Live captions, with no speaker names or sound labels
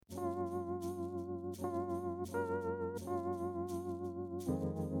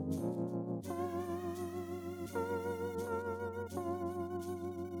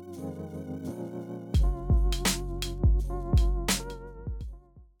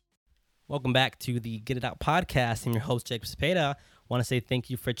Welcome back to the Get It Out podcast. I'm your host, Jacob Cepeda. Want to say thank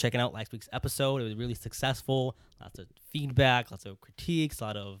you for checking out last week's episode. It was really successful. Lots of feedback, lots of critiques, a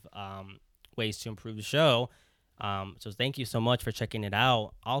lot of ways to improve the show. So thank you so much for checking it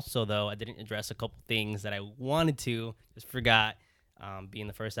out. Also, though, I didn't address a couple things that I wanted to, just forgot being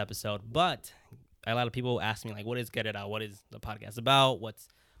the first episode. But a lot of people ask me, like, what is Get It Out? What is the podcast about?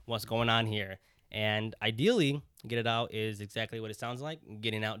 What's going on here? And ideally, Get It Out is exactly what it sounds like,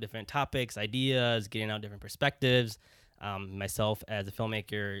 getting out different topics, ideas, getting out different perspectives. Myself, as a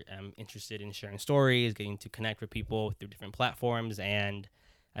filmmaker, am interested in sharing stories, getting to connect with people through different platforms, and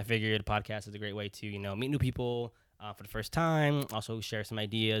I figured a podcast is a great way to, meet new people for the first time, also share some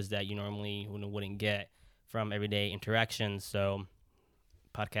ideas that you normally wouldn't get from everyday interactions. So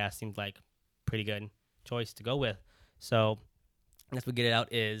podcast seems like a pretty good choice to go with. So that's what Get It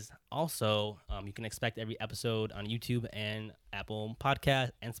Out is. Also, you can expect every episode on YouTube and Apple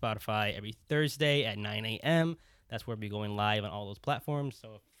Podcast and Spotify every Thursday at 9 a.m. That's where we'll be going live on all those platforms.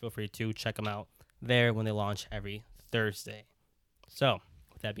 So feel free to check them out there when they launch every Thursday. So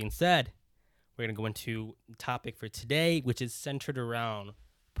with that being said, we're going to go into the topic for today, which is centered around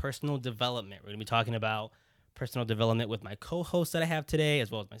personal development. We're going to be talking about personal development with my co-host that I have today,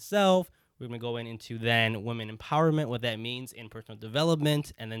 as well as myself. We're going to go into then women empowerment, what that means in personal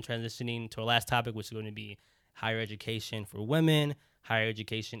development, and then transitioning to our last topic, which is going to be higher education for women, higher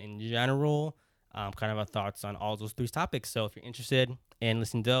education in general, kind of our thoughts on all those three topics. So if you're interested in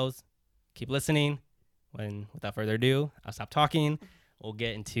listening to those, keep listening. Without further ado, I'll stop talking. We'll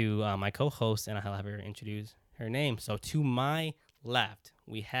get into my co-host, and I'll have her introduce her name. So to my left,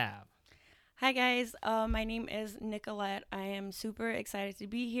 we have... Hi guys, my name is Nicolette. I am super excited to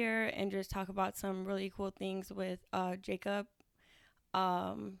be here and just talk about some really cool things with Jacob.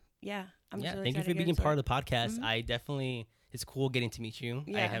 I'm really thank you for being part of the podcast. Mm-hmm. I definitely, it's cool getting to meet you.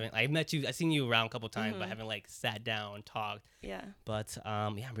 Yeah. I've met you, I've seen you around a couple times, but I haven't sat down, talked. Yeah. But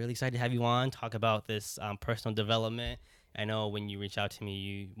I'm really excited to have you on, talk about this personal development. I know when you reached out to me,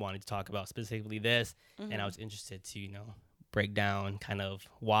 you wanted to talk about specifically this, and I was interested to, break down kind of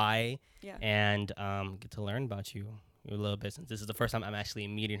why and get to learn about you a little bit, since this is the first time I'm actually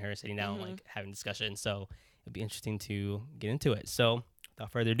meeting her, sitting down, having discussion. So it'll be interesting to get into it. So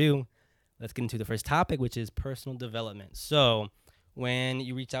without further ado, let's get into the first topic, which is personal development. So when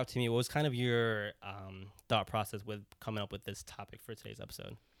you reached out to me, what was kind of your thought process with coming up with this topic for today's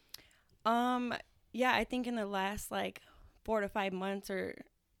episode? I think in the last 4 to 5 months or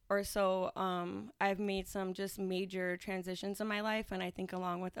so, I've made some just major transitions in my life, and I think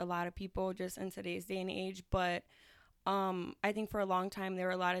along with a lot of people just in today's day and age. But I think for a long time there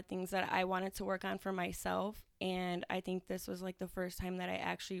were a lot of things that I wanted to work on for myself, and I think this was the first time that I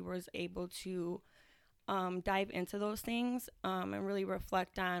actually was able to dive into those things and really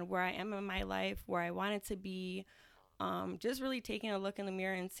reflect on where I am in my life, where I wanted to be, just really taking a look in the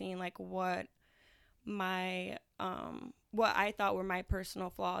mirror and seeing what my what I thought were my personal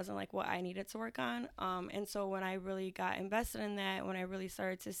flaws and what I needed to work on. And so when I really got invested in that, when I really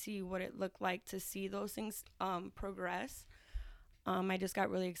started to see what it looked like to see those things progress, I just got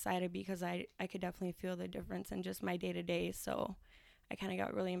really excited because I could definitely feel the difference in just my day-to-day. So I kind of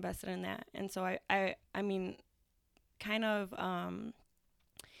got really invested in that. And so I mean, kind of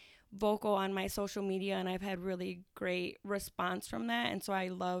vocal on my social media, and I've had really great response from that. And so I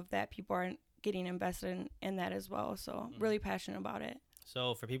love that people are getting invested in that as well. So really passionate about it.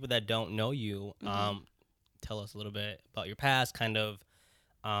 So for people that don't know you, tell us a little bit about your past, kind of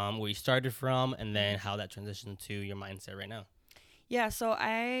where you started from, and then how that transitioned to your mindset right now. Yeah, so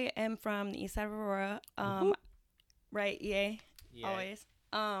I am from the east side of Aurora. Right, yeah, always.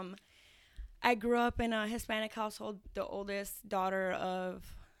 I grew up in a Hispanic household, the oldest daughter of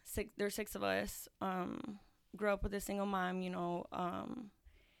six. There's 6 of us. Grew up with a single mom,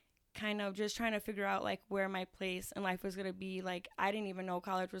 kind of just trying to figure out where my place in life was going to be. I didn't even know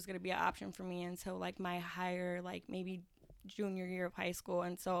college was going to be an option for me until my higher maybe junior year of high school.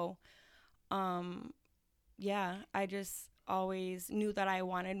 And so I just always knew that I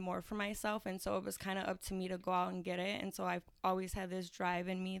wanted more for myself, and so it was kind of up to me to go out and get it. And so I've always had this drive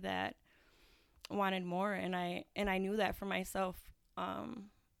in me that wanted more, and I knew that for myself, and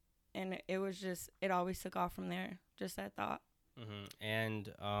it always took off from there, just that thought. And,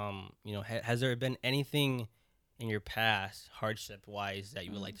 has there been anything in your past, hardship-wise, that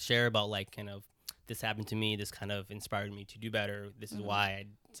you would like to share about, kind of, this happened to me, this kind of inspired me to do better, this is why I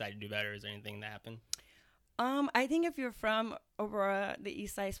decided to do better? Is there anything that happened? I think if you're from Aurora, the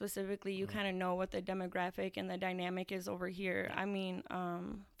east side specifically, you kind of know what the demographic and the dynamic is over here. I mean,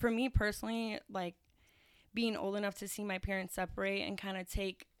 for me personally, being old enough to see my parents separate and kind of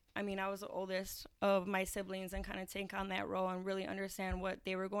take I mean, I was the oldest of my siblings and kind of take on that role and really understand what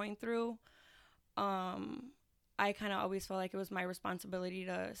they were going through. I kind of always felt like it was my responsibility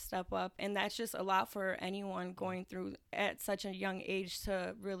to step up. And that's just a lot for anyone going through at such a young age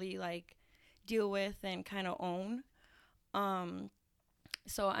to really like deal with and kind of own.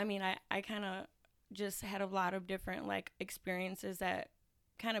 So, I mean, I kind of just had a lot of different like experiences that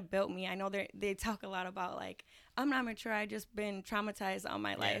kind of built me. I know they talk a lot about like, I'm not mature, I just been traumatized all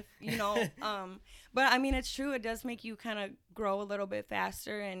my life, you know. But I mean, it's true, it does make you kind of grow a little bit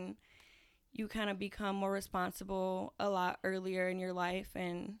faster, and you kind of become more responsible a lot earlier in your life.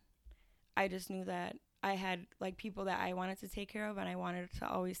 And I just knew that I had like people that I wanted to take care of, and I wanted to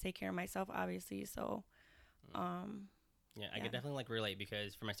always take care of myself, obviously. So yeah, I could definitely like relate,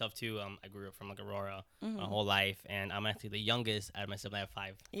 because for myself too, I grew up from like Aurora my whole life, and I'm actually the youngest out of my siblings. I have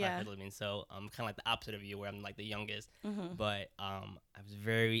five siblings, so I'm kind of like the opposite of you, where I'm like the youngest. But I was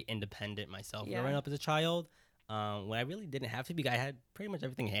very independent myself growing up as a child. When I really didn't have to be, I had pretty much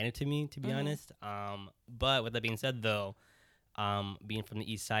everything handed to me, to be honest. But with that being said, though, being from the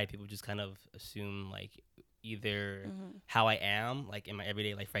East Side, people just kind of assume like either how I am like in my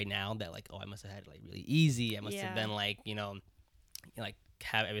everyday life right now, that like, oh, I must have had it like really easy, I must have been like, you know, like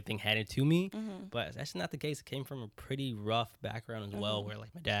have everything handed to me. But that's not the case. It came from a pretty rough background as well, where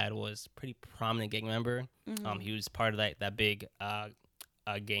like my dad was pretty prominent gang member. He was part of that big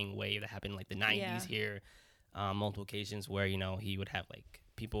gang wave that happened in like the 90s here, multiple occasions where, you know, he would have like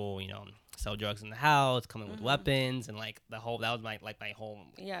people, you know, sell drugs in the house, come in with weapons, and like that was my whole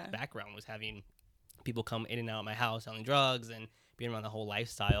background, was having people come in and out of my house selling drugs and being around the whole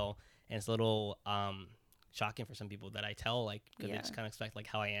lifestyle. And it's a little shocking for some people that I tell, like, because they just kind of expect like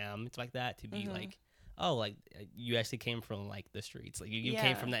how I am, it's like that, to be like, oh, like you actually came from like the streets, like you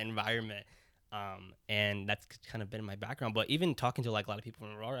came from that environment. And that's kind of been in my background. But even talking to like a lot of people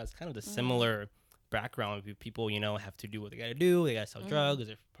from Aurora, it's kind of the similar background. People, you know, have to do what they gotta do. They gotta sell drugs,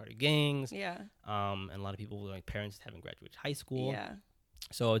 they're part of gangs. And a lot of people, like parents, haven't graduated high school.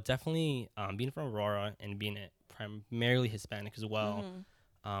 So definitely, being from Aurora and being primarily Hispanic as well,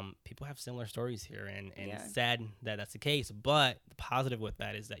 people have similar stories here, and it's sad that that's the case. But the positive with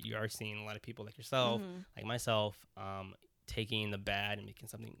that is that you are seeing a lot of people like yourself, like myself, taking the bad and making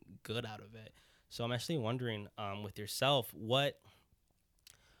something good out of it. So I'm actually wondering, with yourself, what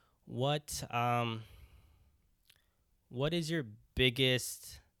is your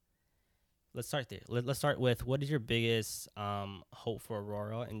biggest? Let's start there. Let's start with, what is your biggest hope for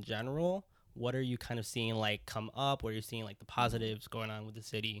Aurora in general? What are you kind of seeing like come up? What are you seeing like the positives going on with the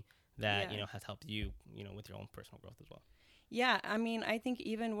city that, you know, has helped you, you know, with your own personal growth as well? Yeah, I mean, I think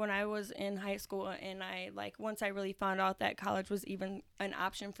even when I was in high school, and once I really found out that college was even an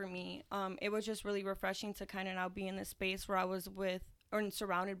option for me, it was just really refreshing to kind of now be in this space where I was with or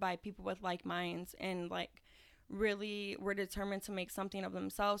surrounded by people with like minds, and like really were determined to make something of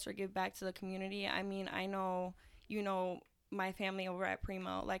themselves or give back to the community. I mean, I know, you know, my family over at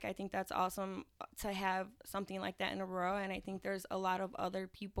Primo, like I think that's awesome to have something like that in Aurora. And I think there's a lot of other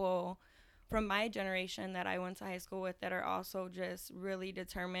people from my generation that I went to high school with that are also just really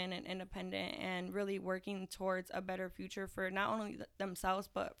determined and independent and really working towards a better future for not only themselves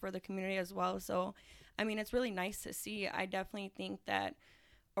but for the community as well. So I mean, it's really nice to see. I definitely think that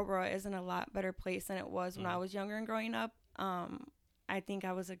Aurora is in a lot better place than it was when I was younger and growing up. I think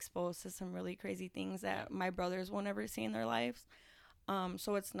I was exposed to some really crazy things that my brothers will never see in their lives.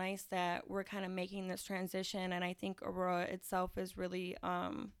 So it's nice that we're kind of making this transition, and I think Aurora itself is really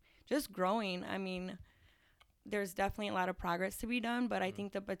just growing. I mean, there's definitely a lot of progress to be done, but I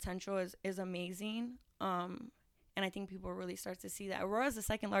think the potential is amazing. And I think people really start to see that. Aurora is the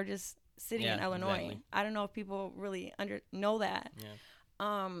second largest city in Illinois. Exactly. I don't know if people really know that.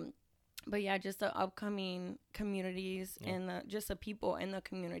 But yeah, just the upcoming communities and just the people in the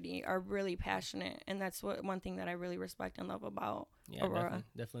community are really passionate, and that's one thing that I really respect and love about Aurora.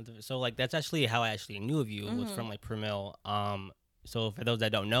 Definitely. So like that's actually how I actually knew of you, was from like Premill. So for those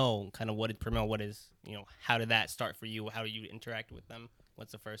that don't know, kind of what is Premill? What is, you know, how did that start for you? How do you interact with them?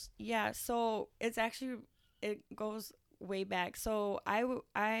 What's the first? Yeah, so it's actually, it goes way back. So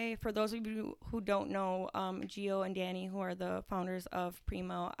I for those of you who don't know, Gio and Danny, who are the founders of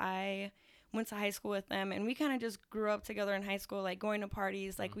Primo, I went to high school with them, and we kind of just grew up together in high school, like going to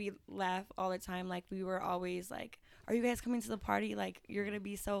parties. Like we laugh all the time. Like we were always like, are you guys coming to the party? Like, you're gonna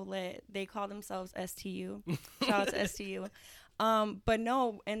be so lit. They call themselves STU. Shout out to STU. But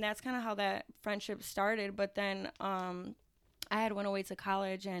no, and that's kind of how that friendship started. But then I had went away to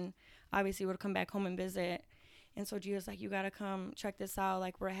college, and obviously would come back home and visit. And so Gio's like, you got to come check this out.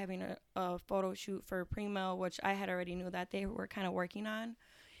 Like, we're having a photo shoot for Primo, which I had already knew that they were kind of working on.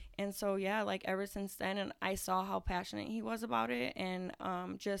 And so, yeah, like ever since then, and I saw how passionate he was about it. And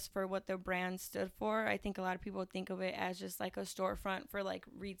just for what the brand stood for, I think a lot of people think of it as just like a storefront for like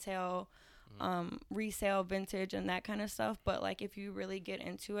retail, resale, vintage, and that kind of stuff. But like if you really get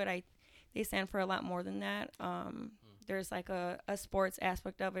into it, they stand for a lot more than that. There's like a sports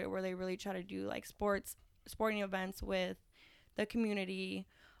aspect of it where they really try to do like sporting events with the community.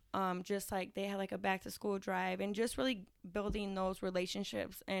 Just like they had like a back to school drive and just really building those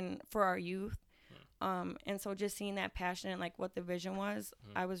relationships and for our youth. And so just seeing that passion and like what the vision was,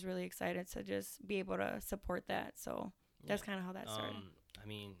 I was really excited to just be able to support that. So that's kind of how that started.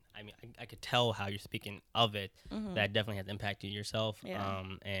 I could tell how you're speaking of it. That definitely has impacted yourself,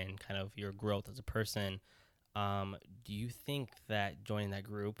 and kind of your growth as a person. Do you think that joining that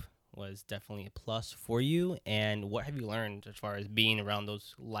group was definitely a plus for you, and what have you learned as far as being around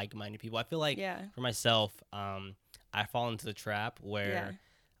those like-minded people? I feel like for myself, I fall into the trap where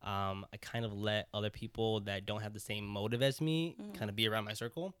I kind of let other people that don't have the same motive as me kind of be around my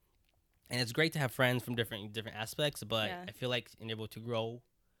circle, and it's great to have friends from different aspects, but I feel like in able to grow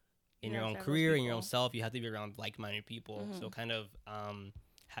in your own career and your own self, you have to be around like-minded people. So kind of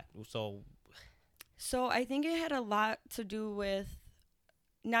so I think it had a lot to do with,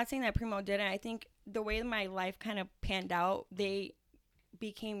 not saying that Primo didn't. I think the way my life kind of panned out, they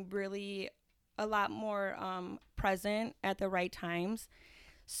became really a lot more present at the right times.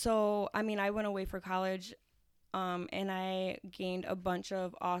 So, I mean, I went away for college, and I gained a bunch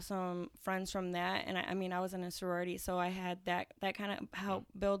of awesome friends from that. And I was in a sorority, so I had that kind of help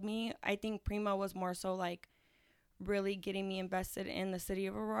build me. I think Primo was more so like really getting me invested in the city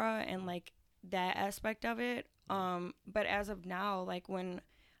of Aurora and like that aspect of it. But as of now, like when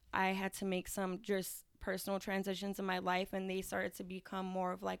I had to make some just personal transitions in my life and they started to become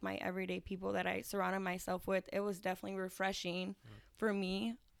more of like my everyday people that I surrounded myself with, it was definitely refreshing for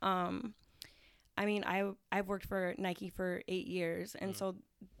me. I've worked for Nike for 8 years, and so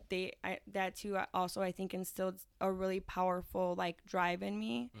that too also I think instilled a really powerful like drive in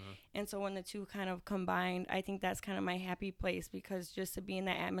me. And so when the two kind of combined, I think that's kind of my happy place, because just to be in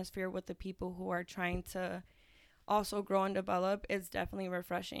that atmosphere with the people who are trying to also grow and develop is definitely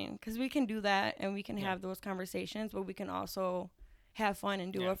refreshing, because we can do that and we can have those conversations, but we can also have fun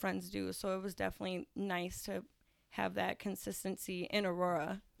and do what friends do. So it was definitely nice to have that consistency in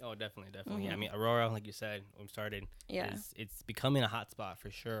Aurora. Oh, definitely. I mean, Aurora, like you said, when we started, it's becoming a hot spot for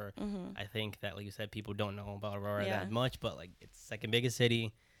sure. I think that, like you said, people don't know about Aurora that much, but like it's second biggest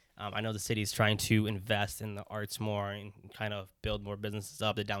city. I know the city is trying to invest in the arts more and kind of build more businesses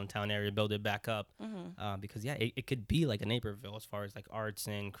up, the downtown area, build it back up. Because it could be like a Naperville as far as like arts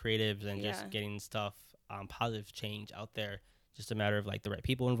and creatives and just getting stuff, positive change out there. Just a matter of like the right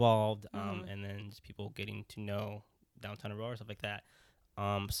people involved, and then just people getting to know downtown Aurora, stuff like that.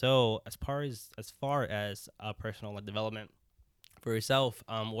 So as far as personal like development for yourself,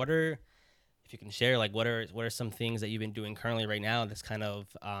 if you can share, like what are some things that you've been doing currently right now that's kind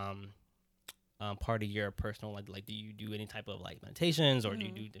of part of your personal like do you do any type of like meditations, or do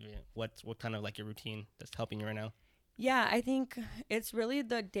you do what kind of like your routine that's helping you right now? Yeah, I think it's really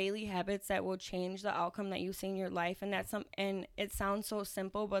the daily habits that will change the outcome that you see in your life. And and it sounds so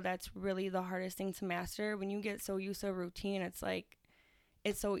simple, but that's really the hardest thing to master. When you get so used to a routine, it's like,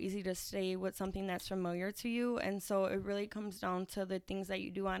 it's so easy to stay with something that's familiar to you. And so it really comes down to the things that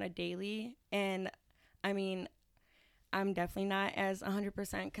you do on a daily. And I mean, I'm definitely not as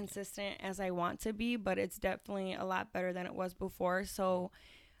 100% consistent as I want to be, but it's definitely a lot better than it was before. So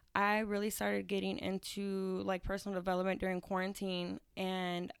I really started getting into like personal development during quarantine,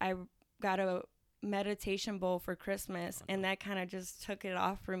 and I got a meditation bowl for Christmas, and that kind of just took it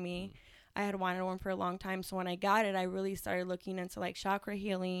off for me. I had wanted one for a long time, so when I got it, I really started looking into like chakra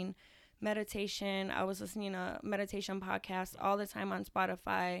healing, meditation. I was listening to meditation podcasts all the time on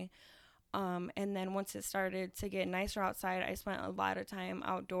Spotify. And then once it started to get nicer outside, I spent a lot of time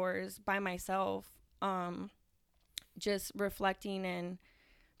outdoors by myself, just reflecting and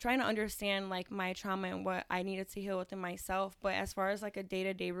trying to understand like my trauma and what I needed to heal within myself. But as far as like a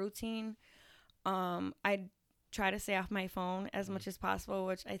day-to-day routine, I try to stay off my phone as much as possible,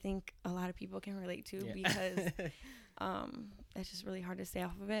 which I think a lot of people can relate to because it's just really hard to stay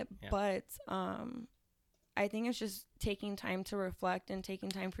off of it. But I think it's just taking time to reflect and taking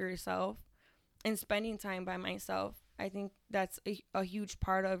time for yourself and spending time by myself. I think that's a huge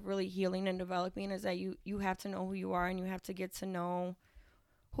part of really healing and developing, is that you have to know who you are, and you have to get to know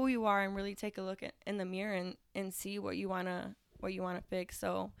who you are and really take a look in the mirror and see what you want to fix.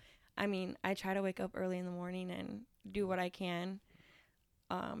 So, I mean, I try to wake up early in the morning and do what I can.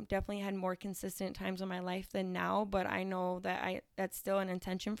 Definitely had more consistent times in my life than now, but I know that that's still an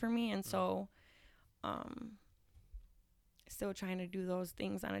intention for me, and so still trying to do those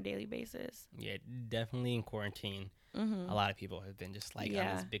things on a daily basis. Yeah, definitely in quarantine. Mm-hmm. A lot of people have been just like on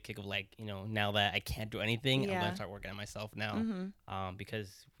Yeah. this big kick of like, now that I can't do anything, I'm Yeah. gonna start working on myself now. Mm-hmm.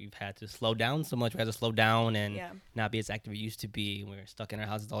 Because we've had to slow down so much. We had to slow down and Yeah. not be as active as we used to be. We were stuck in our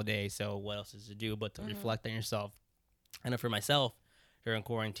houses all day. So what else is to do but to reflect on yourself? I know for myself, during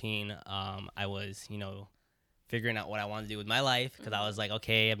quarantine, I was, figuring out what I wanted to do with my life, because I was like,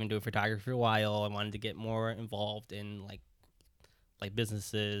 okay, I've been doing photography for a while. I wanted to get more involved in like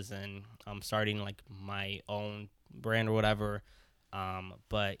businesses, and I'm starting like my own brand or whatever.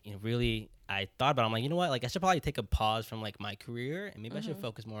 But really, I thought about it. I'm like, you know what? Like, I should probably take a pause from like my career, and maybe I should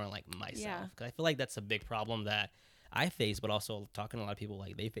focus more on like myself. Yeah. Because I feel like that's a big problem that I face, but also talking to a lot of people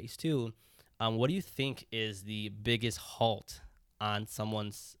like they face too. What do you think is the biggest halt on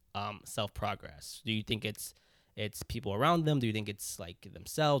someone's self progress? Do you think it's people around them? Do you think it's like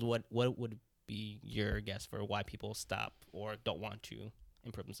themselves? What would be your guess for why people stop or don't want to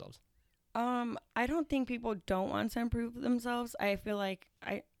improve themselves? I don't think people don't want to improve themselves. I feel like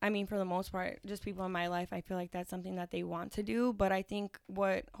I mean, for the most part, just people in my life, I feel like that's something that they want to do. But I think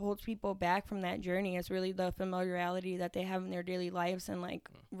what holds people back from that journey is really the familiarity that they have in their daily lives, and like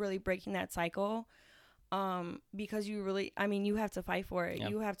really breaking that cycle. Because you have to fight for it. Yeah.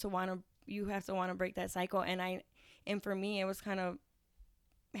 You have to want to break that cycle. And for me, it was kind of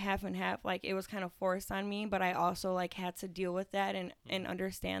half and half. Like, it was kind of forced on me, but I also like had to deal with that and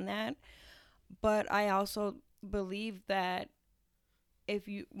understand that. But I also believe that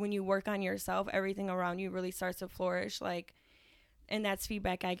when you work on yourself, everything around you really starts to flourish. Like, and that's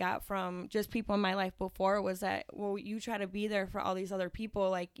feedback I got from just people in my life before, was that, well, you try to be there for all these other people.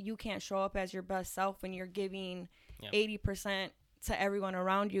 Like, you can't show up as your best self when you're giving 80% to everyone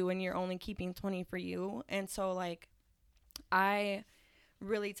around you and you're only keeping 20 for you. And so like, I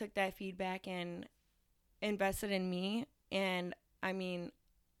really took that feedback and invested in me. And I mean,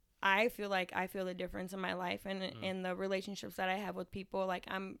 I feel the difference in my life and in the relationships that I have with people. Like,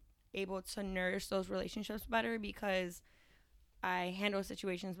 I'm able to nourish those relationships better because I handle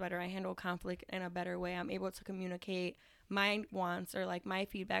situations better. I handle conflict in a better way. I'm able to communicate my wants or like my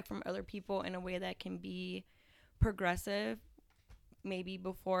feedback from other people in a way that can be progressive. Maybe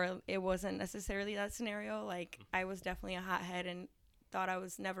before it wasn't necessarily that scenario. Like, I was definitely a hothead and thought I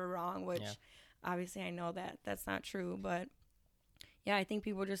was never wrong, which obviously I know that that's not true. But yeah, I think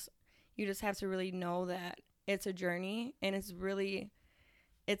you just have to really know that it's a journey, and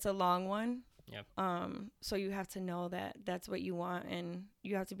it's a long one. Yep. So you have to know that that's what you want, and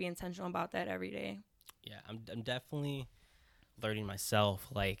you have to be intentional about that every day. Yeah, I'm definitely learning myself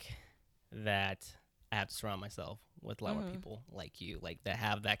like that. I have to surround myself with a lot of people like you, like that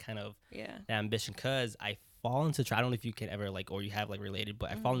have that kind of that ambition. Cause I fall into I don't know if you can ever like, or you have like related,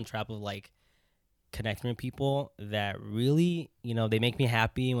 but I fall in the trap of like connecting with people that really, they make me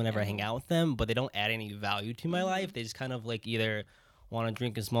happy whenever I hang out with them, but they don't add any value to my life. They just kind of like either want to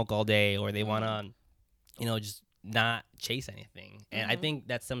drink and smoke all day, or they want to, just not chase anything. And I think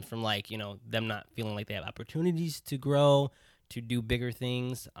that stems from like, them not feeling like they have opportunities to grow, to do bigger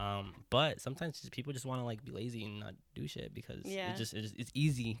things. But sometimes people just want to like be lazy and not do shit because it's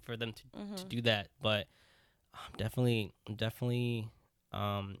easy for them to do that. But definitely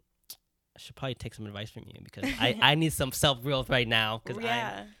I should probably take some advice from you, because I need some self-growth right now, because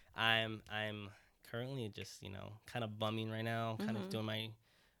I'm currently just kind of bumming right now, kind of doing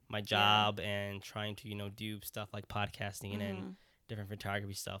my job and trying to do stuff like podcasting and different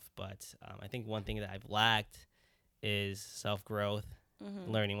photography stuff. But I think one thing that I've lacked is self-growth,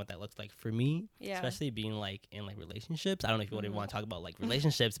 learning what that looks like for me, especially being like in like relationships. I don't know if you want to talk about like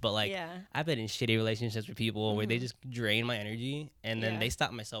relationships, but like I've been in shitty relationships with people where they just drain my energy, and then they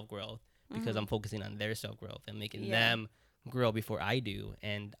stop my self-growth because I'm focusing on their self-growth and making them grow before I do.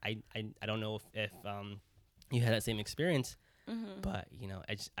 And I don't know if you had that same experience, but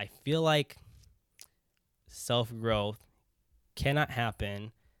I feel like self-growth cannot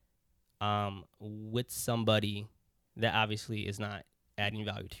happen with somebody that obviously is not adding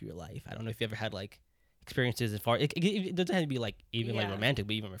value to your life. I don't know if you ever had like experiences as far it doesn't have to be like even like romantic,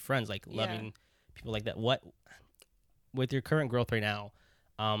 but even with friends, like loving people like that. What with your current growth right now,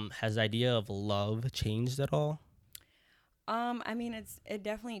 has the idea of love changed at all? I mean, it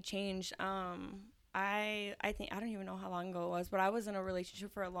definitely changed. I think I don't even know how long ago it was, but I was in a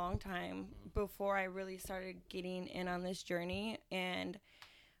relationship for a long time before I really started getting in on this journey. And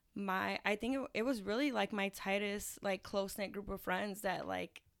I think it was really like my tightest, like close-knit group of friends that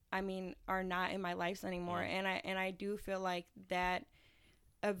like, I mean, are not in my lives anymore. And I do feel like that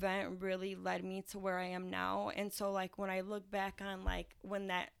event really led me to where I am now. And so like when I look back on like when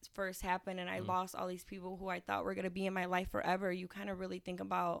that first happened and I lost all these people who I thought were going to be in my life forever, you kind of really think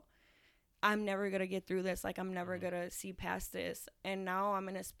about, I'm never going to get through this. Like I'm never going to see past this. And now I'm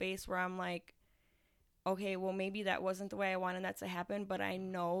in a space where I'm like, okay, well maybe that wasn't the way I wanted that to happen, but I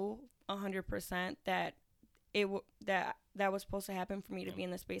know 100% that that was supposed to happen for me to be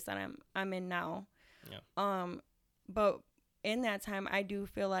in the space that I'm in now. Yeah. But in that time, I do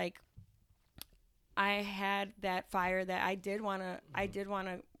feel like I had that fire that I did want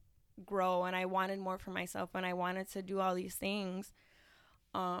to grow, and I wanted more for myself, and I wanted to do all these things.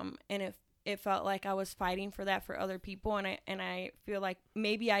 And it felt like I was fighting for that for other people, and I feel like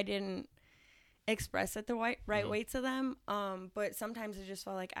maybe I didn't express it the right way to them. But sometimes it just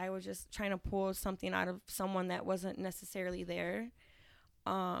felt like I was just trying to pull something out of someone that wasn't necessarily there.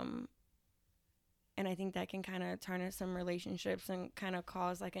 And I think that can kind of tarnish some relationships and kind of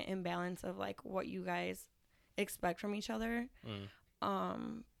cause like an imbalance of like what you guys expect from each other.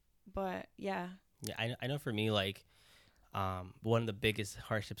 But yeah. Yeah, I know for me, like, one of the biggest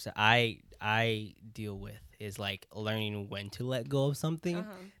hardships that I deal with is like learning when to let go of something.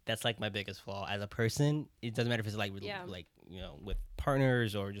 That's like my biggest flaw as a person. It doesn't matter if it's like with, like, you know, with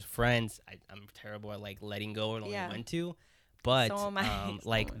partners or just friends. I'm terrible at like letting go or knowing when to. But so am I.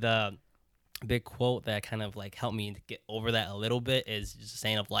 Like the big quote that kind of like helped me to get over that a little bit is just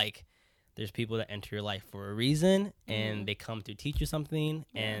saying of like, there's people that enter your life for a reason and they come to teach you something,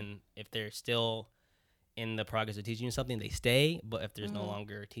 and if they're still in the progress of teaching you something, they stay, but if there's no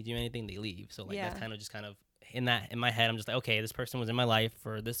longer teaching you anything, they leave. So like that's kind of just kind of in my head, I'm just like, okay, this person was in my life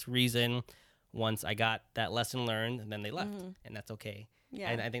for this reason. Once I got that lesson learned, and then they left, and that's okay. Yeah.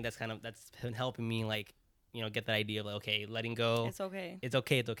 And I think that's been helping me, like, you know, get that idea of like, okay, letting go. It's okay. It's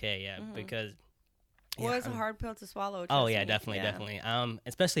okay. Yeah. Because. Well, it's a hard pill to swallow. Oh yeah, definitely.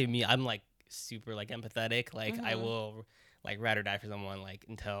 Especially me, I'm like super like empathetic. Like I will like ride or die for someone like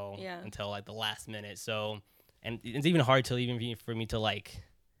until like the last minute. So, and it's even hard to even for me to like,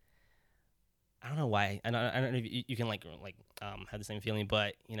 I don't know why. I don't know if you can like have the same feeling,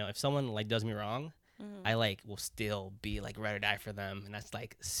 but you know, if someone like does me wrong, I like will still be like ride or die for them, and that's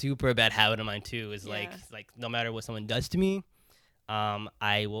like super bad habit of mine too. Is like no matter what someone does to me,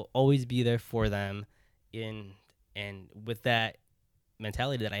 I will always be there for them. And with that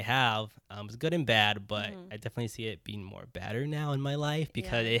mentality that I have, it's good and bad, but I definitely see it being more better now in my life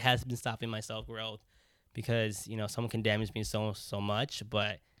because it has been stopping my self growth. Because you know, someone can damage me so much,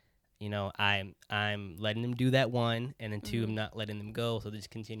 but you know, I'm letting them do that, one, and then two, I'm not letting them go, so they just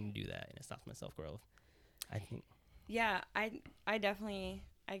continue to do that, and it stops my self growth, I think. Yeah, I definitely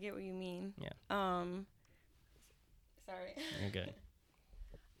get what you mean. Yeah. Sorry. You're good.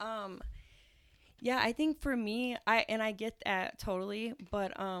 Yeah, I think for me, I get that totally,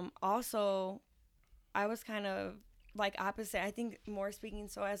 but also I was kind of like opposite. I think more speaking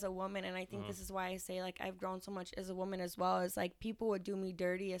so as a woman, and I think this is why I say like I've grown so much as a woman as well, is like people would do me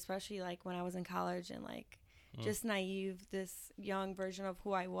dirty, especially like when I was in college and like just naive, this young version of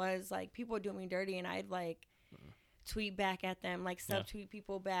who I was. Like people would do me dirty, and I'd like tweet back at them, like subtweet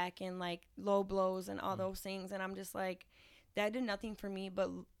people back, and like low blows and all those things, and I'm just like, that did nothing for me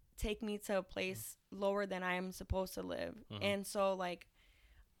but take me to a place lower than I am supposed to live. And so like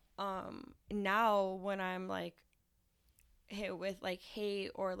now when I'm like hit with like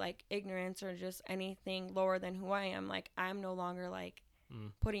hate or like ignorance or just anything lower than who I am, like I'm no longer like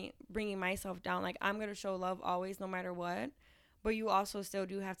bringing myself down. Like I'm gonna show love always, no matter what, but you also still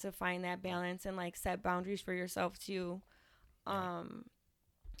do have to find that balance and like set boundaries for yourself too.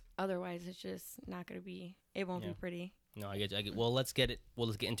 Otherwise it's just not gonna be, it won't be pretty. No, I get. Well, let's get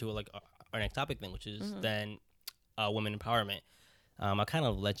into like our next topic then, which is then women empowerment. I'll kind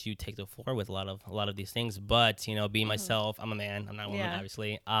of let you take the floor with a lot of these things, but you know, being myself, I'm a man. I'm not a woman,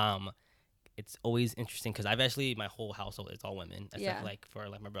 obviously. It's always interesting because I've actually, my whole household is all women, except like for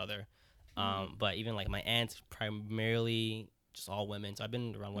like my brother. But even like my aunt's primarily just all women. So I've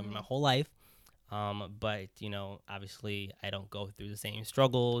been around women my whole life. But you know, obviously, I don't go through the same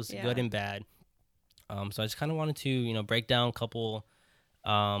struggles, good and bad. So I just kind of wanted to, you know, break down a couple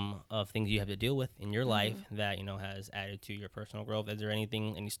of things you have to deal with in your life that, you know, has added to your personal growth. Is there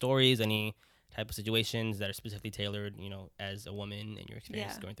any stories, any type of situations that are specifically tailored, you know, as a woman and your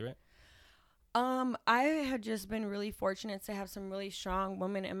experience going through it? I had just been really fortunate to have some really strong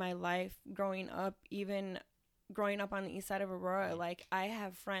women in my life growing up, even growing up on the east side of Aurora. Like I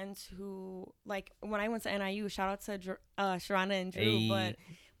have friends who, like when I went to NIU, shout out to Sharana and Drew, but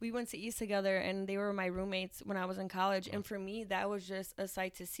we went to East together, and they were my roommates when I was in college. And for me, that was just a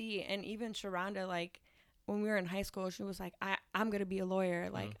sight to see. And even Sharonda, like when we were in high school, she was like, I'm going to be a lawyer.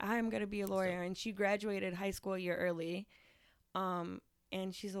 Like, I'm going to be a lawyer. And she graduated high school a year early. And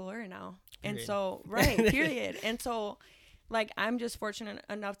she's a lawyer now. Period. And so, period. And so, like, I'm just fortunate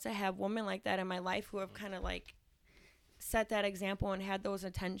enough to have women like that in my life who have kind of, like, set that example and had those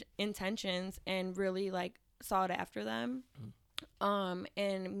intentions and really, like, sought after them.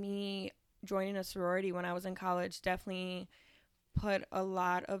 And me joining a sorority when I was in college definitely put a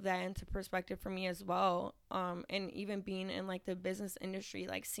lot of that into perspective for me as well. And even being in like the business industry,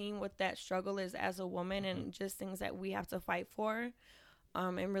 like seeing what that struggle is as a woman and just things that we have to fight for,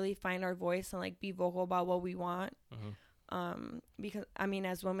 and really find our voice and like be vocal about what we want. Because I mean,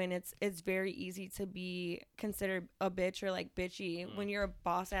 as women, it's very easy to be considered a bitch or like bitchy when you're a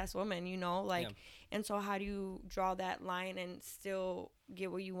boss ass woman, you know, like, and so how do you draw that line and still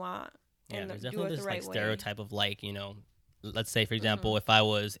get what you want? Yeah, and there's do it definitely the this right like stereotype way. of like, you know, let's say for example, if I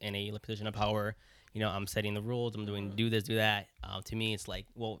was in a position of power, you know, I'm setting the rules, I'm doing do this, do that. To me, it's like,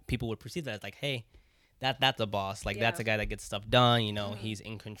 well, people would perceive that as like, hey, that's a boss, like that's a guy that gets stuff done, you know, he's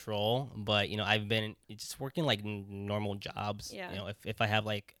in control. But you know, I've been just working like normal jobs. You know, if I have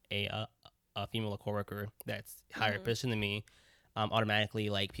like a female coworker that's higher position than me, automatically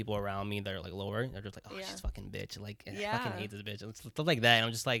like people around me that are like lower, they're just like, oh, she's fucking bitch, like I fucking hate this bitch, and stuff like that. And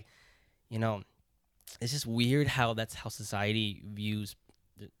I'm just like, you know, it's just weird how that's how society views.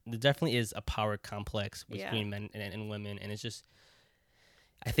 There definitely is a power complex between men and women, and it's just,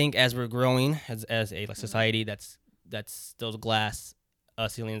 I think as we're growing as a like society, that's those glass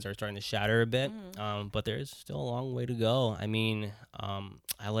ceilings are starting to shatter a bit. But there's still a long way to go. I mean,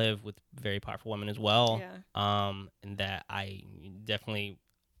 I live with very powerful women as well, and that I definitely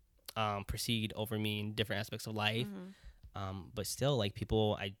proceed over me in different aspects of life. But still, like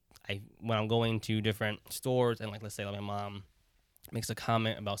people, I when I'm going to different stores and like let's say like my mom makes a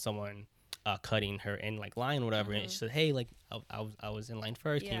comment about someone cutting her in like line or whatever, and she said, hey, like I was in line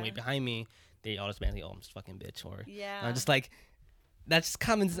first, can you wait behind me? They automatically, oh, I'm just fucking bitch, or I'm just like, that's just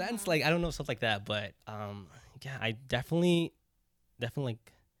common sense. Like I don't know, stuff like that. But yeah, I definitely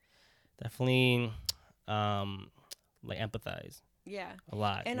like empathize a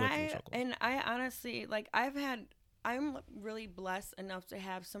lot and with the struggle. And I honestly, like, I'm really blessed enough to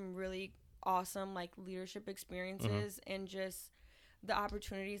have some really awesome like leadership experiences and just the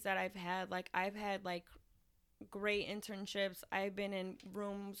opportunities that I've had. Like I've had like great internships. I've been in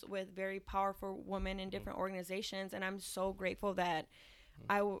rooms with very powerful women in different organizations, and I'm so grateful that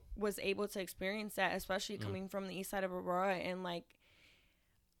I was able to experience that, especially coming from the east side of Aurora. And like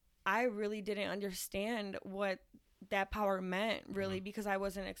I really didn't understand what that power meant really because I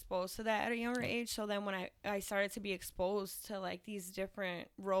wasn't exposed to that at a younger age. So then when I started to be exposed to like these different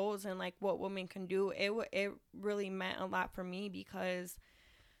roles and like what women can do, it really meant a lot for me, because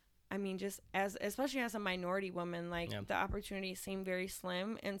I mean, just especially as a minority woman, like the opportunities seem very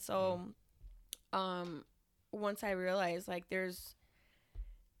slim. And so once I realized like there's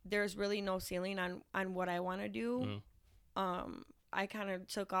really no ceiling on what I want to do, I kind of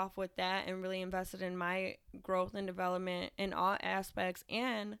took off with that and really invested in my growth and development in all aspects.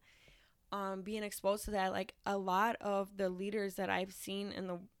 And being exposed to that, like a lot of the leaders that I've seen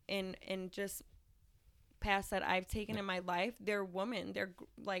in just paths that I've taken in my life, they're women. They're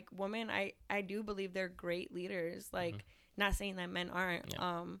like women. I do believe they're great leaders. Like not saying that men aren't.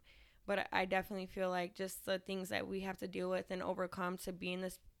 But I definitely feel like just the things that we have to deal with and overcome to be in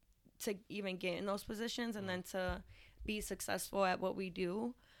this, to even get in those positions, and then to be successful at what we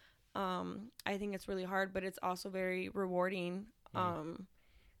do. I think it's really hard, but it's also very rewarding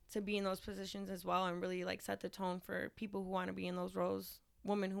to be in those positions as well, and really like set the tone for people who want to be in those roles,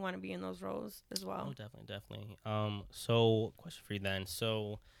 women who want to be in those roles as well. Oh, definitely. So question for you then.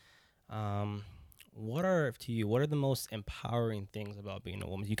 So, what are the most empowering things about being a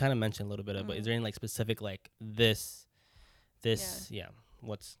woman? You kind of mentioned a little bit of, but is there any like specific like this,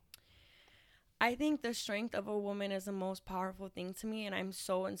 what's? I think the strength of a woman is the most powerful thing to me, and I'm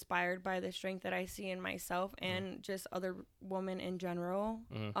so inspired by the strength that I see in myself and just other women in general.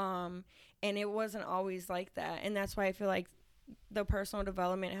 And it wasn't always like that, and that's why I feel like the personal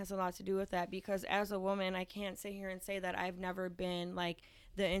development has a lot to do with that, because as a woman, I can't sit here and say that I've never been like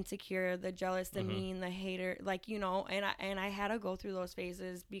the insecure, the jealous, the mean, the hater, like, you know, and I had to go through those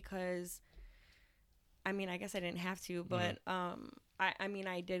phases, because I mean, I guess I didn't have to, but I mean,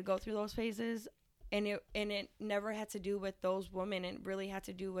 I did go through those phases, and it never had to do with those women. It really had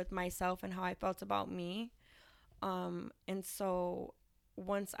to do with myself and how I felt about me. And so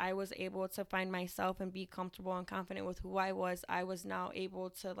once I was able to find myself and be comfortable and confident with who I was now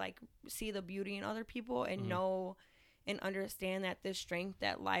able to like see the beauty in other people and know and understand that this strength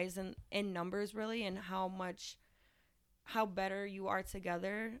that lies in numbers really, and how how better you are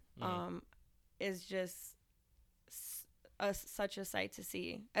together is just such a sight to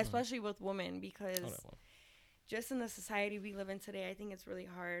see, especially with women, because just in the society we live in today, I think it's really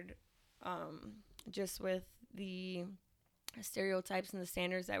hard, just with the stereotypes and the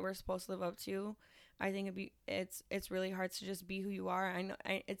standards that we're supposed to live up to. I think it's really hard to just be who you are. I know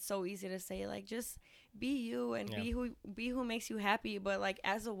it's so easy to say, like, just be you and be who makes you happy, but like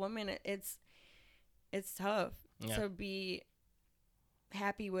as a woman, it's tough to be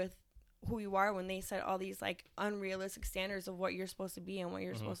happy with who you are when they set all these like unrealistic standards of what you're supposed to be and what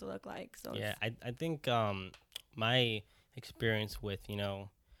you're supposed to look like. So I think my experience with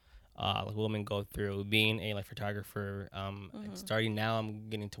like women go through being a like photographer, starting now, I'm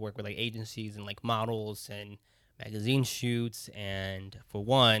getting to work with like agencies and like models and magazine shoots, and for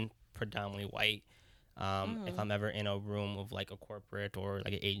one, predominantly white. If I'm ever in a room of like a corporate or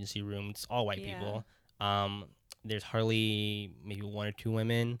like an agency room, it's all white people. There's hardly maybe one or two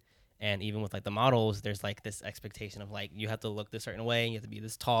women. And even with like the models, there's like this expectation of like, you have to look this certain way, you have to be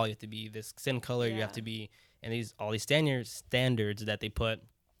this tall, you have to be this skin color, you have to be, and all these standards that they put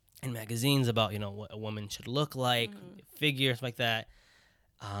in magazines about, what a woman should look like, figures like that.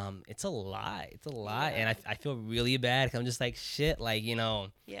 It's a lot. And I feel really bad because I'm just like, shit, like,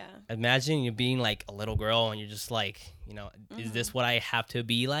 imagine you being like a little girl and you're just like, is this what I have to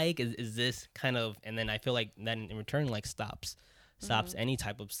be like? Is this kind of, and then I feel like then in return, like stops any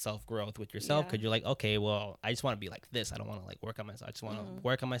type of self-growth with yourself, because you're like, okay, well, I just want to be like this. I don't want to like work on myself. I just want to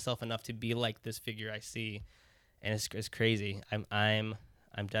work on myself enough to be like this figure I see. And it's crazy. I'm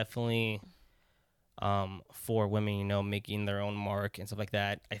definitely for women, making their own mark and stuff like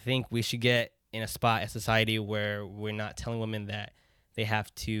that. I think we should get in a spot as society where we're not telling women that they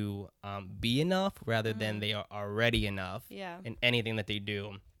have to be enough rather than they are already enough in anything that they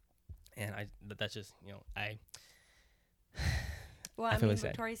do. And that's just, Well, I mean,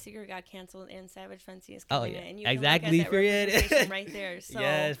 Victoria's Secret got canceled and Savage Fenty is coming in. And you exactly, can look at that representation right there. So,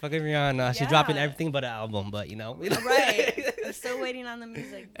 yes, fucking Rihanna. She's dropping everything but an album, but right. I'm still waiting on the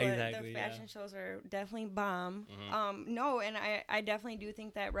music, but the fashion shows are definitely bomb. No, and I definitely do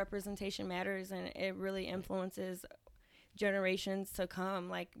think that representation matters, and it really influences generations to come.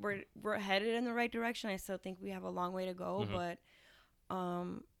 Like, we're headed in the right direction. I still think we have a long way to go, but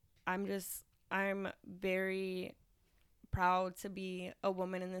I'm very proud to be a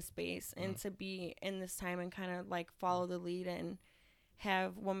woman in this space and to be in this time and kind of like follow the lead and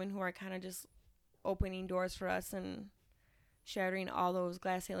have women who are kind of just opening doors for us and shattering all those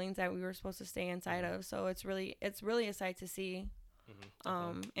glass ceilings that we were supposed to stay inside of. So it's really a sight to see.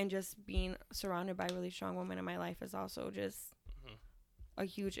 And just being surrounded by really strong women in my life is also just a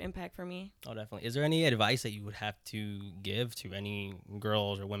huge impact for me. Oh, definitely. Is there any advice that you would have to give to any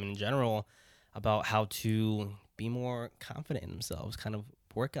girls or women in general about how to be more confident in themselves, kind of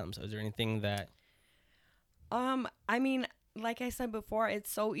work on themselves? Is there anything that I mean, like I said before,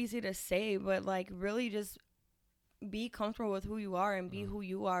 it's so easy to say, but like really just be comfortable with who you are and be who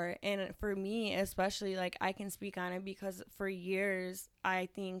you are. And for me especially, like I can speak on it because for years I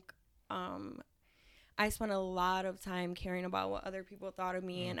think I spent a lot of time caring about what other people thought of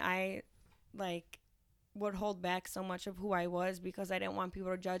me, and I like would hold back so much of who I was because I didn't want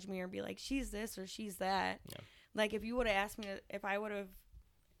people to judge me or be like, she's this or she's that. Like, if you would have asked me if I would have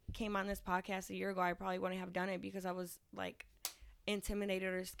came on this podcast a year ago, I probably wouldn't have done it because I was like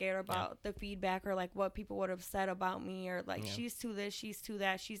intimidated or scared about the feedback or like what people would have said about me, or like she's too this, she's too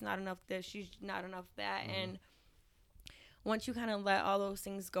that, she's not enough this, she's not enough that. And once you kind of let all those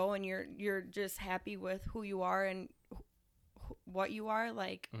things go and you're just happy with who you are and what you are,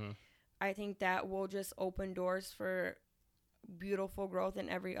 like I think that will just open doors for beautiful growth in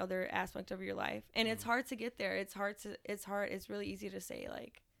every other aspect of your life. And it's hard to get there. It's really easy to say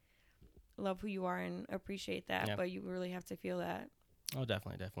like love who you are and appreciate that, but you really have to feel that. Oh,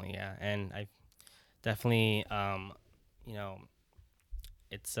 definitely, yeah. And I definitely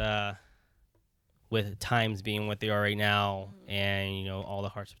it's with times being what they are right now, and all the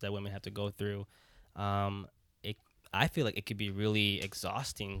hardships that women have to go through, I feel like it could be really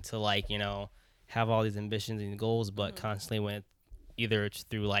exhausting to like have all these ambitions and goals, but constantly with either it's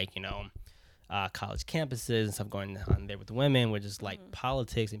through like college campuses and stuff going on there with women, with just like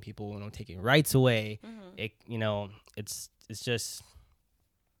politics and people taking rights away. It's just,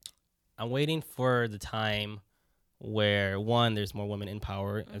 I'm waiting for the time where one, there's more women in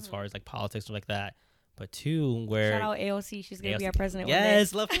power as far as like politics or like that, but two, where shout out AOC, she's gonna be our president.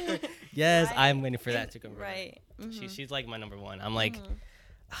 Yes, love her. Yes, right? I'm waiting for that to come. Right. She's like my number one. I'm like,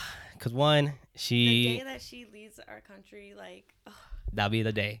 because one, the day that she leads our country, like, that'll be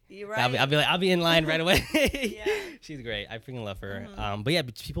the day. You're right. I'll be in line right away. Yeah. She's great. I freaking love her. Mm-hmm. But yeah,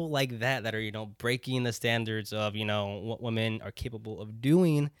 people like that are, breaking the standards of, what women are capable of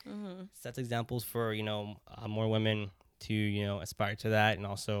doing. Mm-hmm. Sets examples for, more women to, aspire to that and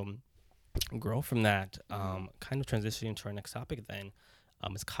also grow from that. Kind of transitioning to our next topic then,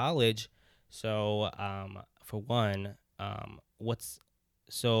 is college. So, for one,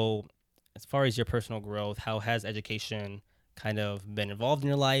 as far as your personal growth, how has education kind of been involved in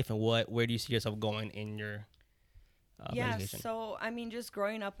your life, and where do you see yourself going in your education? So I mean, just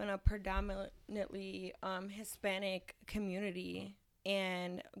growing up in a predominantly Hispanic community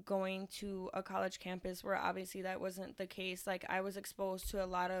and going to a college campus where obviously that wasn't the case, like I was exposed to a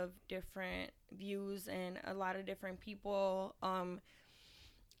lot of different views and a lot of different people.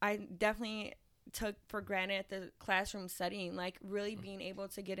 I definitely took for granted the classroom setting, like really being able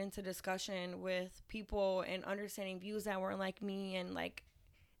to get into discussion with people and understanding views that weren't like me, and like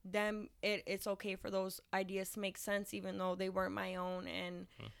them, it's okay for those ideas to make sense even though they weren't my own, and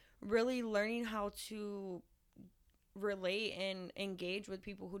really learning how to relate and engage with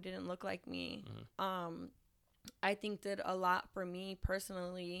people who didn't look like me. I think did a lot for me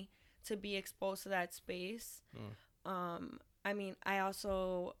personally to be exposed to that space. I mean, I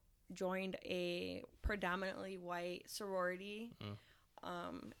also joined a predominantly white sorority,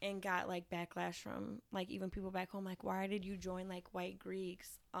 and got like backlash from like even people back home, like, why did you join like white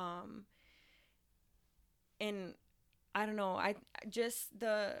Greeks? And I don't know, I just,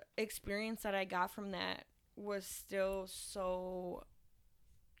 the experience that I got from that was still so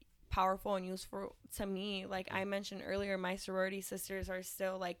powerful and useful to me. Like I mentioned earlier, my sorority sisters are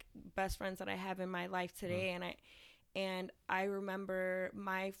still like best friends that I have in my life today. And I remember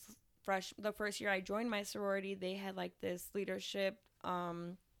the first year I joined my sorority, they had like this leadership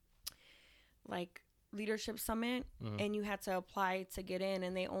summit, and you had to apply to get in,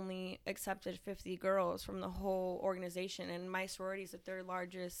 and they only accepted 50 girls from the whole organization, and my sorority is the third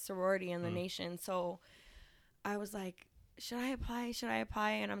largest sorority in the nation. So I was like, should I apply?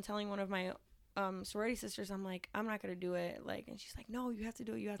 And I'm telling one of my sorority sisters, I'm like, I'm not gonna do it, like, and she's like, no, you have to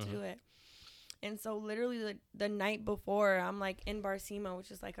do it. And so literally the night before, I'm like in Barcima,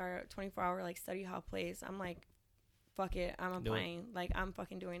 which is like our 24-hour like study hall place. I'm like, fuck it, I'm applying. Like I'm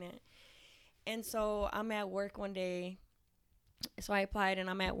fucking doing it. And so I'm at work one day. So I applied, and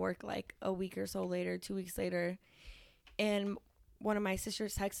I'm at work like a week or so later, 2 weeks later. And one of my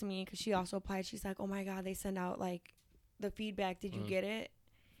sisters texted me because she also applied. She's like, oh my God, they send out like the feedback. Did you get it?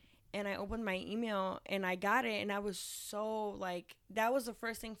 And I opened my email and I got it, and I was so like, that was the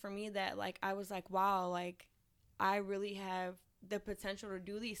first thing for me that like I was like, wow, like I really have the potential to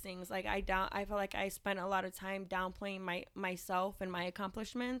do these things. Like I felt like I spent a lot of time downplaying myself and my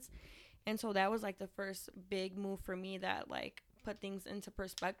accomplishments, and so that was like the first big move for me that like put things into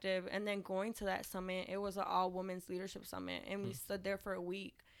perspective. And then going to that summit, it was an all women's leadership summit, and we stood there for a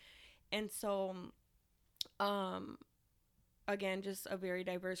week. And so again, just a very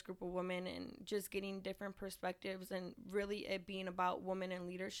diverse group of women, and just getting different perspectives, and really it being about women in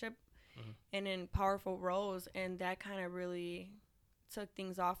leadership and in powerful roles. And that kind of really took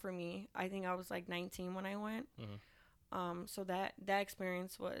things off for me. I think I was like 19 when I went. So that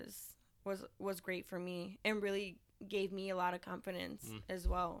experience was great for me, and really gave me a lot of confidence as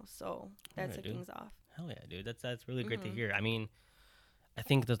well. So that took things off. Hell yeah, dude. That's really great to hear. I mean, I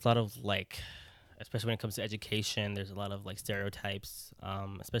think there's a lot of like, especially when it comes to education, there's a lot of like stereotypes,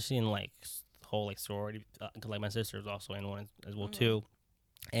 especially in like whole like sorority. Like my sister is also in one as well too,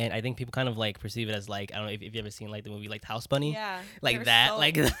 and I think people kind of like perceive it as like, I don't know if you ever seen like the movie like House Bunny, like that,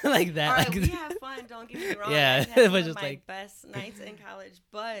 like like that. All right, like, we have fun. Don't get me wrong. Yeah, I've had but some just of my like best nights in college,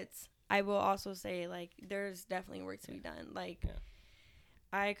 but I will also say like there's definitely work to be done. Like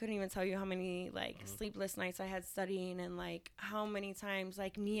I couldn't even tell you how many like sleepless nights I had studying, and like how many times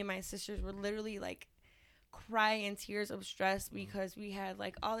like me and my sisters would literally like cry in tears of stress because we had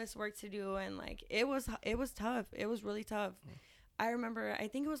like all this work to do, and like it was tough. It was really tough. I remember, I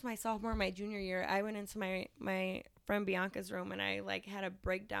think it was my sophomore, my junior year, I went into my friend Bianca's room, and I like had a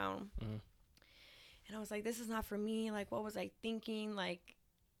breakdown, and I was like, this is not for me. Like, what was I thinking? Like,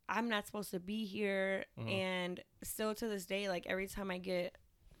 I'm not supposed to be here. And still to this day, like every time I get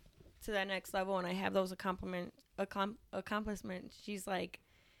to that next level and I have those accomplishments, she's like,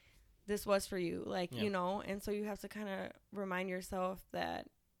 this was for you, like, you know. And so you have to kind of remind yourself that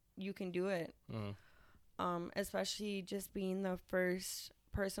you can do it. Especially just being the first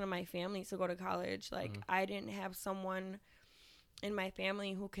person in my family to go to college. Like I didn't have someone in my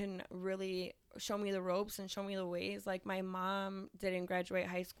family who can really show me the ropes and show me the ways. Like my mom didn't graduate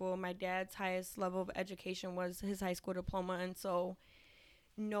high school. My dad's highest level of education was his high school diploma, and so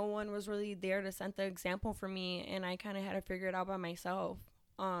no one was really there to set the example for me, and I kind of had to figure it out by myself.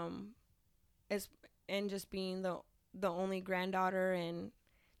 As and just being the only granddaughter, and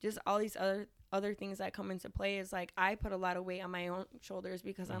just all these other things that come into play, is like I put a lot of weight on my own shoulders,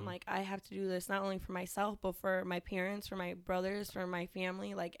 because I'm like, I have to do this not only for myself but for my parents, for my brothers, for my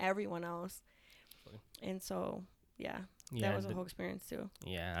family, like everyone else. And so that was a whole experience too.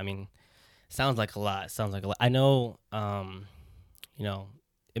 Yeah, I mean, sounds like a lot. I know, you know,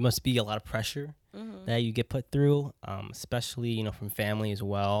 it must be a lot of pressure that you get put through, especially, you know, from family as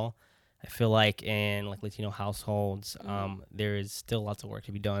well. I feel like in like Latino households, there is still lots of work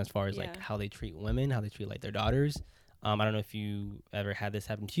to be done as far as like how they treat women, how they treat like their daughters. I don't know if you ever had this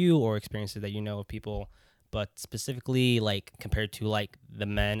happen to you or experiences that you know of people, but specifically like compared to like the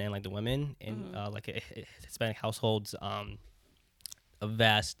men and like the women in like Hispanic households, a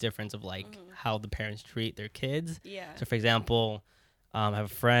vast difference of like how the parents treat their kids. Yeah. So for example, I have a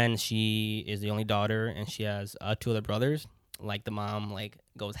friend, she is the only daughter and she has 2 other brothers. Like the mom like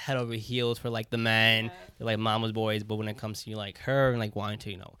goes head over heels for like the men. Yeah. They're like mama's boys, but when it comes to like her and like wanting to,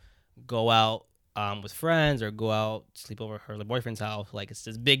 you know, go out with friends or go out sleep over her boyfriend's house, like it's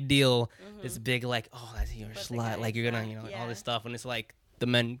this big deal. This big like, oh, that's your slut, like you're gonna, you know, all this stuff. And it's like the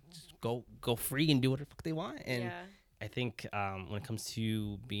men just go free and do whatever the fuck they want. And I think when it comes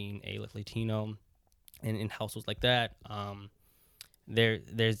to being a like Latino and in households like that,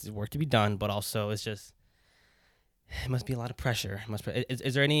 there's work to be done, but also it's just, it must be a lot of pressure.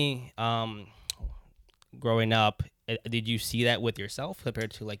 Is there any growing up? Did you see that with yourself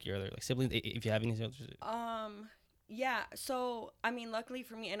compared to like your other like siblings? If you have any. Yeah. So I mean, luckily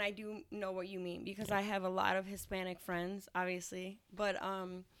for me, and I do know what you mean because I have a lot of Hispanic friends, obviously. But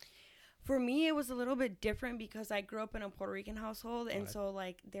for me, it was a little bit different because I grew up in a Puerto Rican household, and so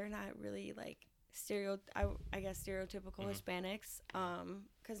like they're not really like I guess stereotypical Hispanics,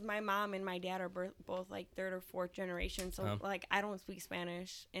 because my mom and my dad are both like 3rd or 4th generation, so like I don't speak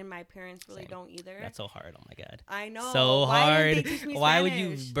Spanish and my parents really don't either. That's so hard. Oh my god, I know, so hard. Why would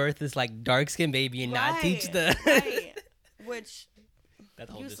you birth this like dark skinned baby and not teach the which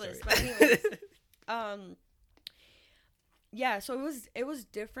that's useless, but anyways, yeah, so it was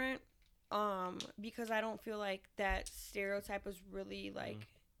different because I don't feel like that stereotype was really like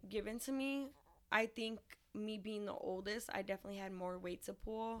given to me. I think me being the oldest, I definitely had more weight to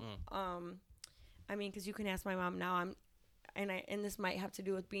pull. I mean, because you can ask my mom now. And this might have to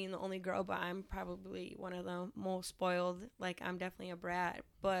do with being the only girl, but I'm probably one of the most spoiled. Like, I'm definitely a brat.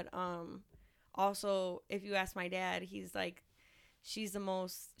 But also, if you ask my dad, he's like, she was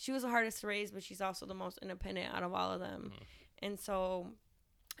the hardest to raise, but she's also the most independent out of all of them. And so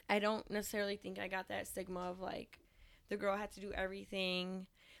I don't necessarily think I got that stigma of like the girl had to do everything.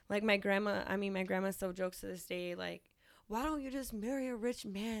 Like my grandma still jokes to this day, like, why don't you just marry a rich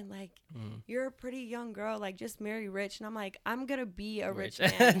man? Like, you're a pretty young girl, like, just marry rich. And I'm like, I'm going to be a rich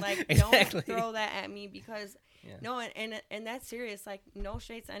man. Like, exactly. Don't throw that at me because, no, and that's serious. Like, no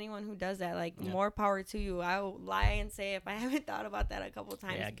shade to anyone who does that. Like, more power to you. I will lie and say if I haven't thought about that a couple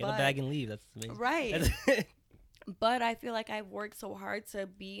times. Yeah, get a bag and leave. That's amazing. Right. But I feel like I've worked so hard to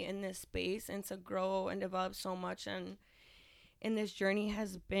be in this space and to grow and develop so much, and this journey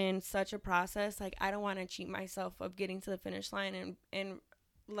has been such a process. Like, I don't want to cheat myself of getting to the finish line and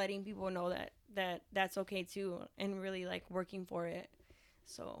letting people know that's okay too, and really like working for it.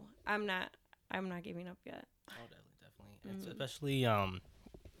 So I'm not giving up yet. Oh, definitely. It's especially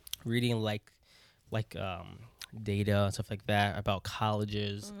reading like data and stuff like that about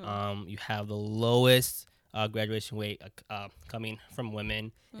colleges. You have the lowest graduation rate coming from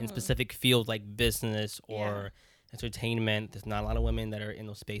women in specific fields like business or entertainment. There's not a lot of women that are in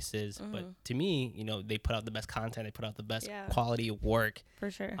those spaces, but to me, you know, they put out the best content, they put out the best quality of work. For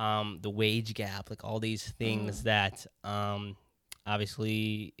sure. The wage gap, like all these things that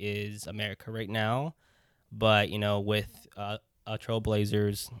obviously is America right now, but you know, with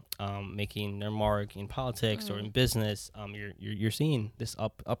trailblazers making their mark in politics or in business, you're seeing this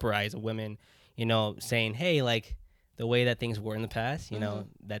uprise of women, you know, saying, hey, like the way that things were in the past, you know,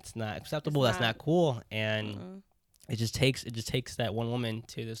 that's not acceptable, that's not cool, and it just takes that one woman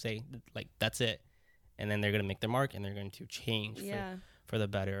to just say like that's it, and then they're gonna make their mark and they're going to change for the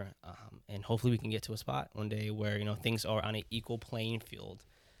better, and hopefully we can get to a spot one day where, you know, things are on an equal playing field.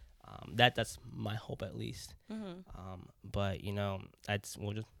 That's my hope, at least. But you know,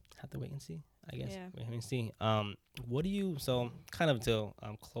 we'll just have to wait and see, I guess. Wait and see. What do you, so kind of to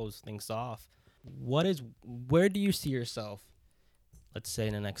close things off, where do you see yourself let's say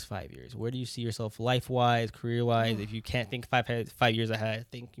in the next 5 years? Where do you see yourself life-wise, career-wise? If you can't think 5 years ahead,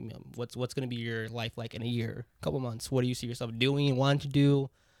 think what's going to be your life like in a year, a couple months? What do you see yourself doing and wanting to do,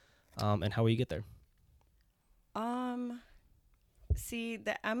 and how will you get there? See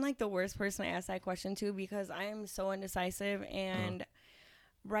that I'm like the worst person to ask that question to, because I am so indecisive, and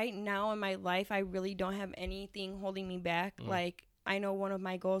right now in my life I really don't have anything holding me back. Like, I know one of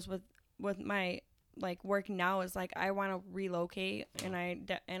my goals with my like work now is like I want to relocate, and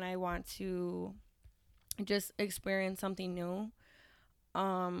I want to just experience something new.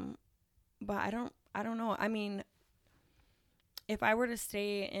 But I don't know. I mean, if I were to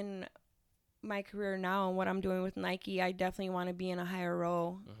stay in my career now and what I'm doing with Nike, I definitely want to be in a higher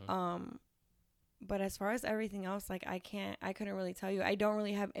role. But as far as everything else, like I couldn't really tell you. I don't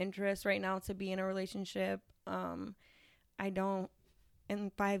really have interest right now to be in a relationship. I don't, in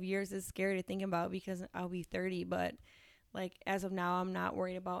 5 years is scary to think about because I'll be 30, but like as of now, I'm not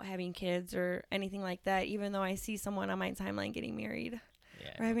worried about having kids or anything like that, even though I see someone on my timeline getting married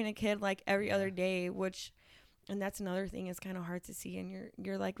or having a kid like every other day, and that's another thing, is kind of hard to see, and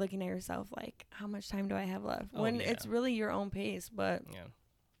you're like looking at yourself like, how much time do I have left? It's really your own pace. But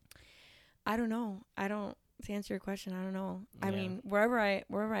I don't know. To answer your question, I don't know. I mean, wherever I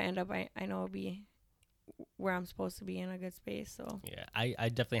end up, I know it'll be where I'm supposed to be, in a good space. So I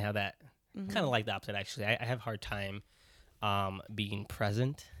definitely have that kind of like the opposite, actually. I have a hard time being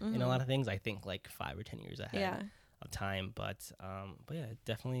present in a lot of things. I think like 5 or 10 years ahead of time, but yeah, it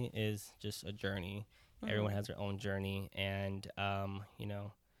definitely is just a journey. Everyone has their own journey, and you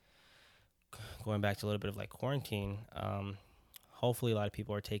know, going back to a little bit of like quarantine, hopefully a lot of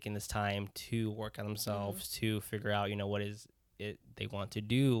people are taking this time to work on themselves, to figure out, you know, what is it they want to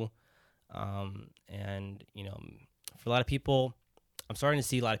do. And you know, for a lot of people, I'm starting to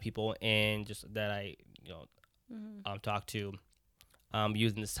see a lot of people, and just that I, you know, talk to,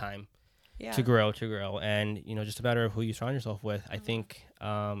 using this time to grow, and you know, just a matter of who you surround yourself with. I think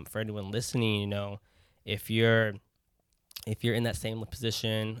for anyone listening, you know, if you're in that same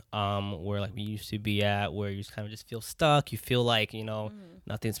position where like we used to be at, where you kind of just feel stuck, you feel like, you know,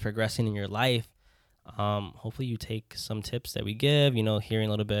 nothing's progressing in your life, hopefully you take some tips that we give, you know, hearing a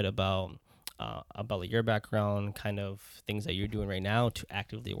little bit about your background, kind of things that you're doing right now to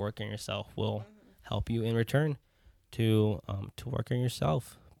actively work on yourself will help you in return to work on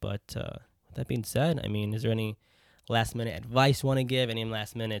yourself. But with that being said, I mean, is there any last minute advice you want to give? Any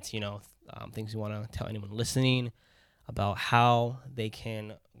last minutes, you know, things you want to tell anyone listening about how they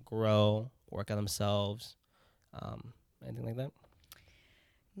can grow, work on themselves, anything like that?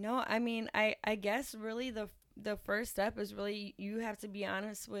 No, I mean, I guess really the first step is really you have to be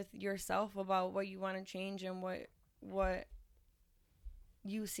honest with yourself about what you want to change and what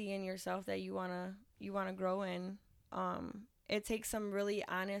you see in yourself that you want to grow in. It takes some really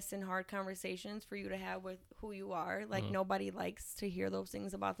honest and hard conversations for you to have with who you are. Like nobody likes to hear those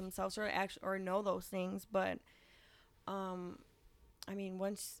things about themselves or know those things, but I mean,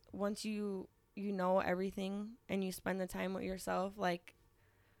 once you know everything and you spend the time with yourself, like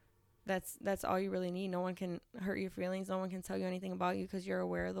that's all you really need. No one can hurt your feelings. No one can tell you anything about you because you're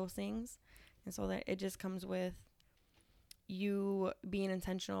aware of those things. And so that it just comes with you being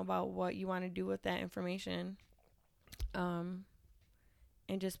intentional about what you want to do with that information. And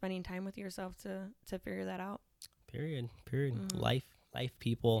just spending time with yourself to figure that out. Period. Life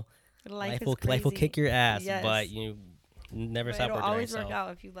people. Life will kick your ass, yes. But you never stop working on yourself. It'll always work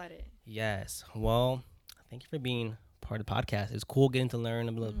out if you let it. Yes. Well, thank you for being part of the podcast. It's cool getting to learn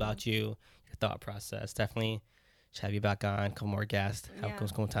a little about you, your thought process. Definitely should have you back on, a couple more guests, have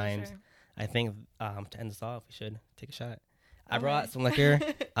those cool times. Sure. I think to end this off, we should take a shot. I brought some liquor.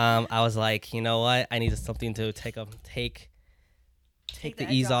 I was like, you know what? I need something to take the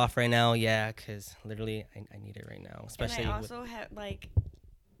ease off right now. Yeah, because literally I need it right now. Especially. And I also have like,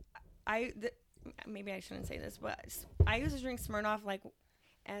 maybe I shouldn't say this, but I used to drink Smirnoff like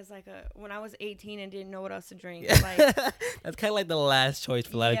as like when I was 18 and didn't know what else to drink. Like that's kind of like the last choice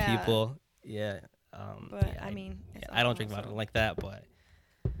for a lot of people. Yeah. But yeah, I mean, I don't drink vodka like that, but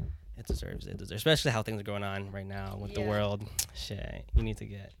it deserves, especially how things are going on right now with the world. Shit, you need to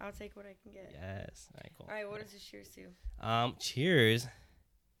get. I'll take what I can get. Yes. All right, cool. All right, what does this cheers to? Cheers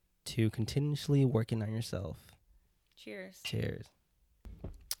to continuously working on yourself. Cheers.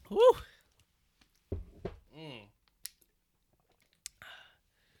 Woo.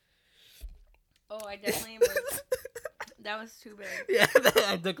 Oh, I definitely that was too big. Yeah,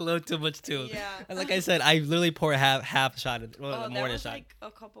 I took a little too much too. Yeah. And like I said, I literally poured half a shot of more than a shot. Like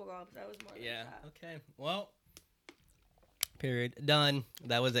a couple gulps. That was more than a shot. Okay. Well, period. Done.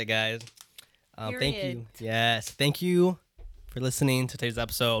 That was it, guys. Thank you. Yes. Thank you for listening to today's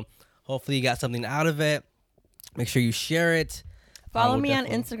episode. Hopefully you got something out of it. Make sure you share it. Follow me on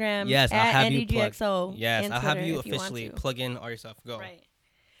Instagram. Yes, I'll have you plug. Yes, I'll have you officially plug in all yourself. Go. Right.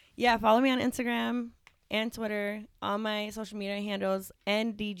 Yeah, follow me on Instagram and Twitter. All my social media handles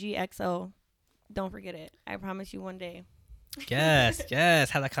NDGXO. Don't forget it. I promise you one day. Yes.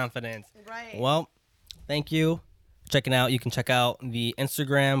 Have that confidence. Right. Well, thank you for checking out. You can check out the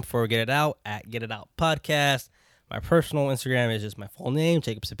Instagram for Get It Out at Get It Out Podcast. My personal Instagram is just my full name,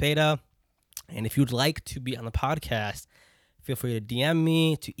 Jacob Cepeda. And if you'd like to be on the podcast, feel free to DM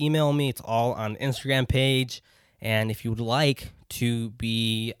me, to email me. It's all on the Instagram page. And if you would like to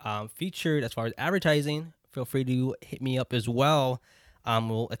be featured as far as advertising, feel free to hit me up as well.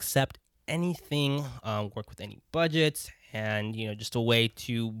 We'll accept anything, work with any budgets, and just a way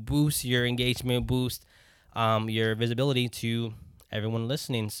to boost your engagement, boost your visibility to everyone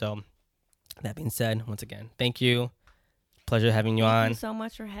listening. So that being said, once again, thank you. Pleasure having you on. Thank you so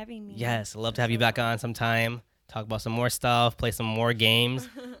much for having me. Yes, I'd love to have you back on sometime. Talk about some more stuff, play some more games.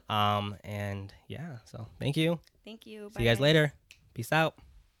 And yeah, so thank you. Thank you. See you guys later. Peace out.